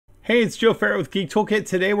Hey, it's Joe Farrett with Geek Toolkit.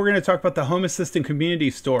 Today we're going to talk about the Home Assistant Community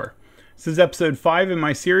Store. This is episode 5 in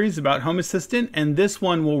my series about Home Assistant, and this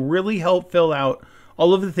one will really help fill out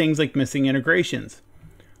all of the things like missing integrations.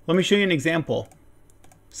 Let me show you an example.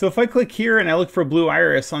 So if I click here and I look for Blue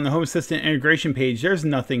Iris on the Home Assistant integration page, there's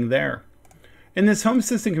nothing there. In this Home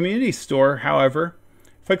Assistant Community Store, however,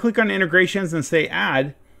 if I click on integrations and say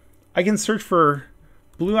add, I can search for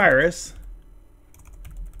Blue Iris,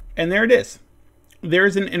 and there it is.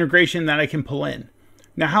 There's an integration that I can pull in.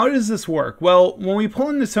 Now, how does this work? Well, when we pull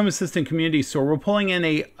in this Home Assistant Community Store, we're pulling in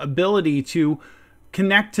an ability to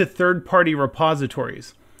connect to third-party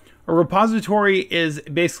repositories. A repository is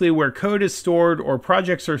basically where code is stored or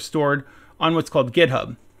projects are stored on what's called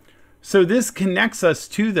GitHub. So this connects us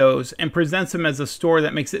to those and presents them as a store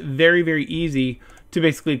that makes it very, very easy to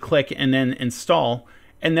basically click and then install.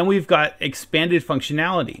 And then we've got expanded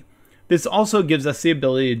functionality. This also gives us the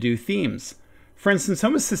ability to do themes. For instance,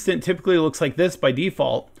 Home Assistant typically looks like this by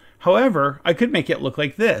default. However, I could make it look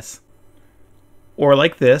like this, or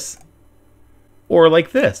like this, or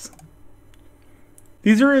like this.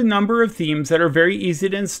 These are a number of themes that are very easy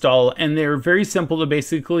to install, and they're very simple to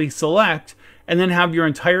basically select and then have your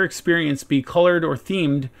entire experience be colored or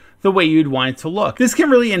themed the way you'd want it to look. This can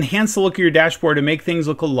really enhance the look of your dashboard and make things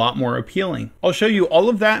look a lot more appealing. I'll show you all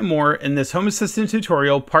of that and more in this Home Assistant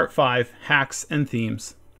tutorial, Part 5, Hacks and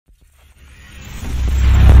Themes.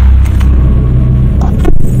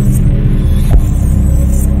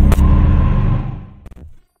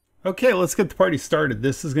 Okay, let's get the party started.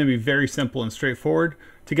 This is going to be very simple and straightforward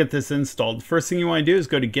to get this installed. First thing you want to do is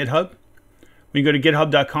go to GitHub. When you go to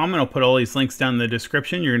github.com, and I'll put all these links down in the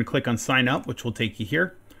description, you're going to click on sign up, which will take you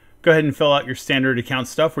here. Go ahead and fill out your standard account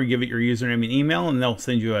stuff where you give it your username and email, and they'll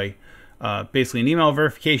send you a basically an email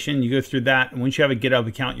verification. You go through that, and once you have a GitHub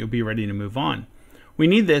account, you'll be ready to move on. We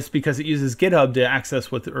need this because it uses GitHub to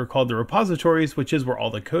access what are called the repositories, which is where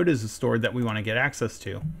all the code is stored that we want to get access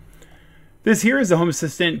to. This here is the Home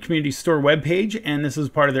Assistant Community Store webpage, and this is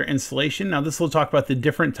part of their installation. Now this will talk about the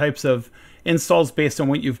different types of installs based on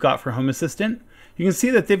what you've got for Home Assistant. You can see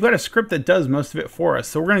that they've got a script that does most of it for us.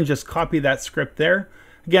 So we're going to just copy that script there.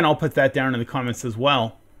 Again, I'll put that down in the comments as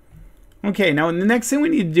well. Okay, now the next thing we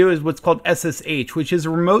need to do is what's called SSH, which is a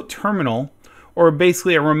remote terminal, or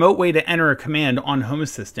basically a remote way to enter a command on Home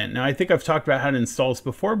Assistant. Now I think I've talked about how to install this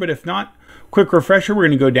before, but if not, quick refresher, we're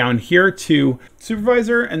going to go down here to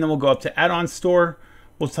Supervisor, and then we'll go up to Add-on Store.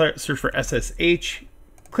 We'll search for SSH,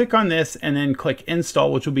 click on this, and then click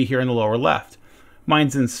Install, which will be here in the lower left.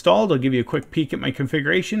 Mine's installed. I'll give you a quick peek at my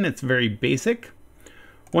configuration. It's very basic.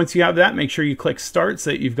 Once you have that, make sure you click Start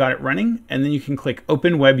so that you've got it running, and then you can click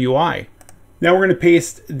Open Web UI. Now we're going to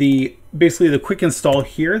paste basically the quick install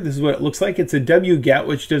here. This is what it looks like. It's a wget,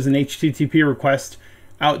 which does an HTTP request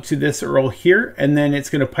out to this URL here, and then it's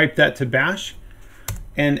going to pipe that to bash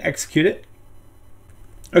and execute it.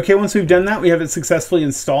 Okay, once we've done that, we have it successfully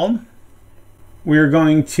installed. We're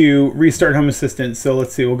going to restart Home Assistant. So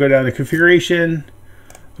let's see, we'll go down to configuration,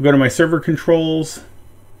 we'll go to my server controls,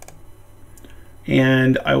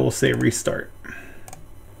 and I will say restart.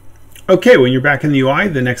 Okay, when you're back in the UI,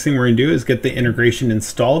 the next thing we're going to do is get the integration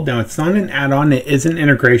installed. Now it's not an add-on, it is an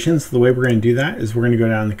integration. So the way we're going to do that is we're going to go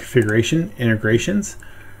down to configuration, integrations.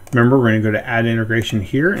 Remember, we're going to go to add integration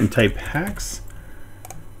here and type HACS.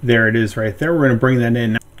 There it is right there. We're going to bring that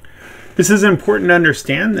in. This is important to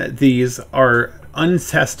understand that these are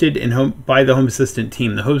untested by the Home Assistant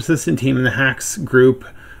team. The Home Assistant team and the HACS group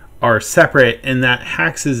are separate, and that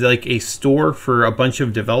HACS is like a store for a bunch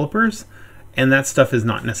of developers, and that stuff is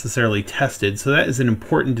not necessarily tested. So that is an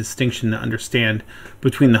important distinction to understand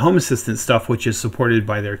between the Home Assistant stuff, which is supported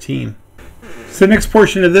by their team. So the next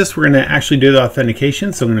portion of this, we're going to actually do the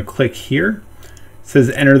authentication. So I'm going to click here. It says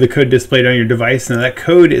enter the code displayed on your device. Now that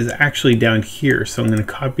code is actually down here. So I'm going to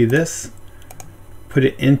copy this, put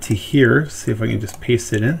it into here. See if I can just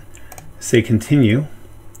paste it in. Say continue.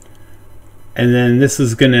 And then this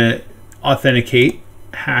is going to authenticate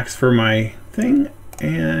HACS for my thing.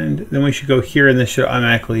 And then we should go here, and this should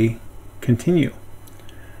automatically continue.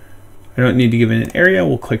 I don't need to give it an area.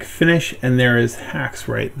 We'll click finish, and there is HACS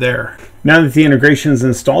right there. Now that the integration is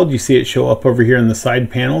installed, you see it show up over here in the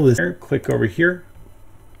side panel. Click over here.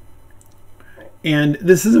 And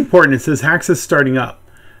this is important. It says HACS is starting up.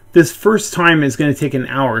 This first time is going to take an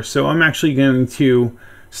hour. So I'm actually going to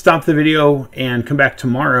stop the video and come back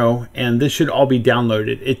tomorrow, and this should all be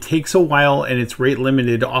downloaded. It takes a while, and it's rate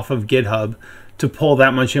limited off of GitHub to pull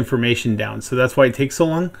that much information down. So that's why it takes so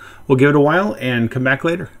long. We'll give it a while and come back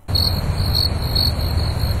later.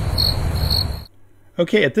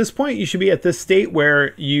 Okay, at this point, you should be at this state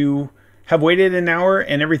where you have waited an hour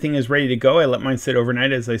and everything is ready to go. I let mine sit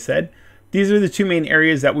overnight, as I said. These are the two main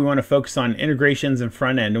areas that we want to focus on, integrations and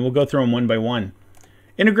front end, and we'll go through them one by one.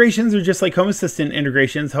 Integrations are just like Home Assistant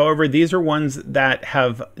integrations. However, these are ones that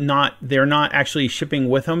they're not actually shipping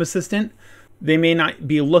with Home Assistant. They may not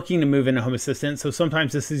be looking to move into Home Assistant, so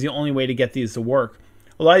sometimes this is the only way to get these to work.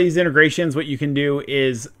 A lot of these integrations, what you can do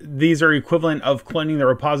is, these are equivalent of cloning the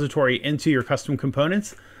repository into your custom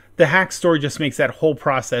components. The HACS store just makes that whole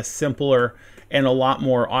process simpler and a lot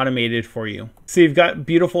more automated for you. So you've got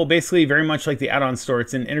beautiful, basically very much like the add-on store.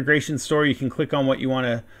 It's an integration store. You can click on what you want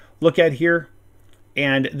to look at here,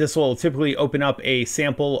 and this will typically open up a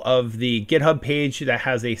sample of the GitHub page that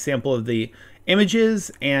has a sample of the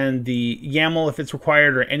images and the YAML if it's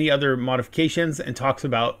required, or any other modifications, and talks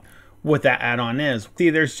about what that add-on is. See,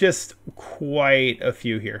 there's just quite a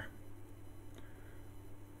few here.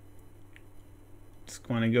 Just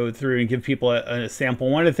want to go through and give people a sample.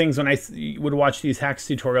 One of the things when I would watch these HACS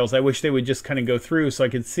tutorials, I wish they would just kind of go through so I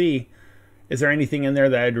could see, is there anything in there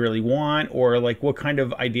that I'd really want, or like what kind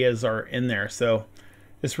of ideas are in there. So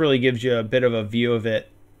this really gives you a bit of a view of it.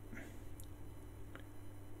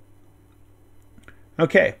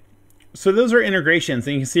 Okay, so those are integrations,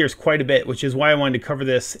 and you can see there's quite a bit, which is why I wanted to cover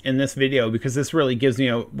this in this video, because this really gives me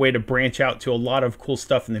a way to branch out to a lot of cool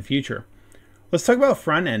stuff in the future. Let's talk about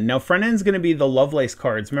front end. Now, front end is going to be the Lovelace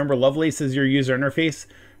cards. Remember, Lovelace is your user interface.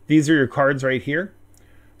 These are your cards right here.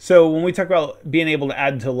 So when we talk about being able to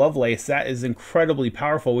add to Lovelace, that is incredibly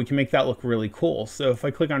powerful. We can make that look really cool. So if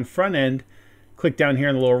I click on front end, click down here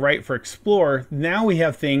in the lower right for Explore, now we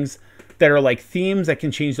have things that are like themes that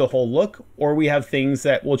can change the whole look, or we have things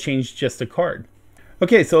that will change just a card.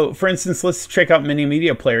 Okay, so for instance, let's check out Mini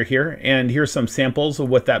Media Player here, and here's some samples of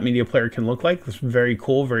what that media player can look like. It's very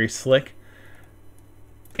cool, very slick.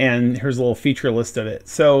 And here's a little feature list of it.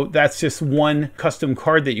 So that's just one custom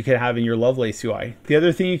card that you could have in your Lovelace UI. The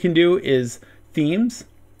other thing you can do is themes,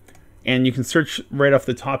 and you can search right off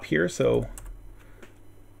the top here. So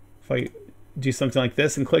if I do something like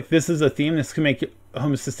this and click, this is a theme. This can make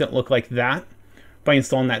Home Assistant look like that by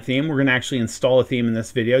installing that theme. We're going to actually install a theme in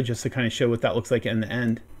this video just to kind of show what that looks like in the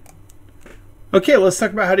end. Okay, let's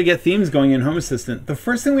talk about how to get themes going in Home Assistant. The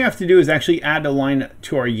first thing we have to do is actually add a line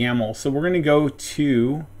to our YAML. So we're going to go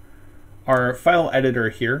to our file editor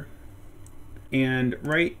here, and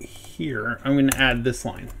right here I'm going to add this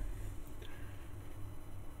line.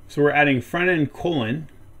 So we're adding front end colon,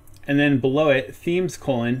 and then below it themes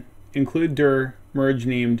colon include dir merge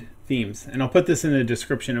named themes, and I'll put this in the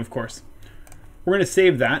description, of course. We're going to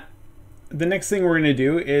save that. The next thing we're going to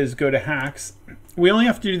do is go to HACS. We only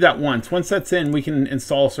have to do that once. Once that's in, we can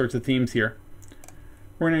install all sorts of themes here.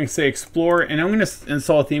 We're going to say explore, and I'm going to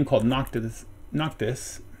install a theme called Noctis.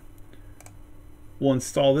 We'll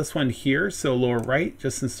install this one here. So lower right,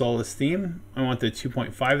 just install this theme. I want the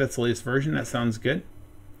 2.5. That's the latest version. That sounds good.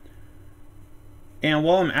 And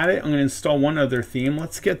while I'm at it, I'm going to install one other theme.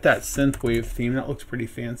 Let's get that synthwave theme. That looks pretty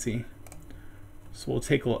fancy. So we'll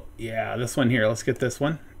take a look. Yeah, this one here. Let's get this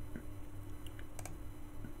one.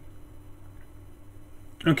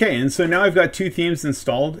 Okay, and so now I've got two themes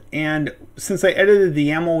installed, and since I edited the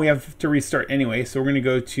YAML, we have to restart anyway. So we're going to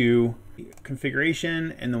go to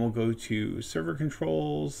configuration, and then we'll go to server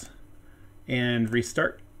controls and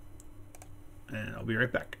restart, and I'll be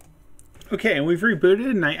right back. Okay, and we've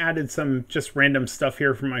rebooted, and I added some just random stuff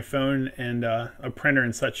here from my phone and a printer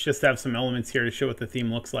and such, just to have some elements here to show what the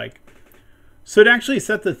theme looks like. So to actually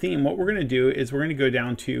set the theme, what we're going to do is we're going to go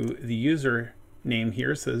down to the user name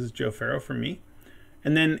here. So this is Joe Farrow from me.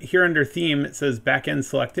 And then here under theme, it says backend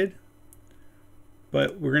selected,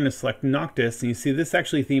 but we're going to select Noctis, and you see this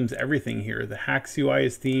actually themes everything here. The HACS UI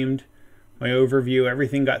is themed, my overview,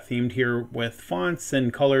 everything got themed here with fonts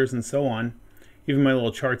and colors and so on. Even my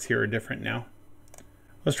little charts here are different now.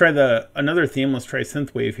 Let's try another theme. Let's try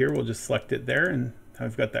Synthwave here. We'll just select it there, and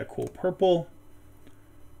I've got that cool purple.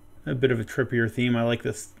 A bit of a trippier theme. I like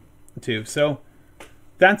this too. So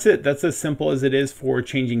that's it. That's as simple as it is for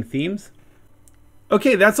changing themes.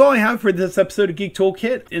 Okay, that's all I have for this episode of Geek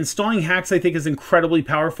Toolkit. Installing HACS, I think, is incredibly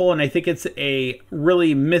powerful, and I think it's a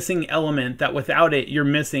really missing element that without it, you're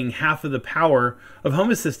missing half of the power of Home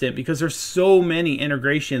Assistant, because there's so many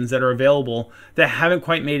integrations that are available that haven't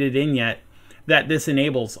quite made it in yet that this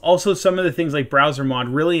enables. Also, some of the things like Browser Mod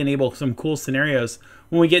really enable some cool scenarios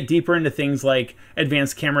when we get deeper into things like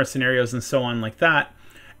advanced camera scenarios and so on like that.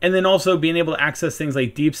 And then also being able to access things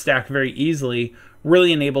like Deep Stack very easily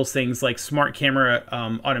really enables things like smart camera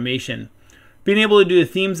automation. Being able to do the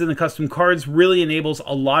themes and the custom cards really enables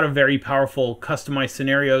a lot of very powerful customized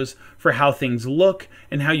scenarios for how things look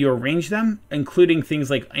and how you arrange them, including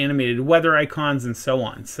things like animated weather icons and so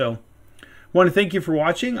on. So want to thank you for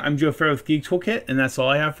watching. I'm Joe Farrow with Geek Toolkit, and that's all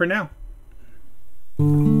I have for now.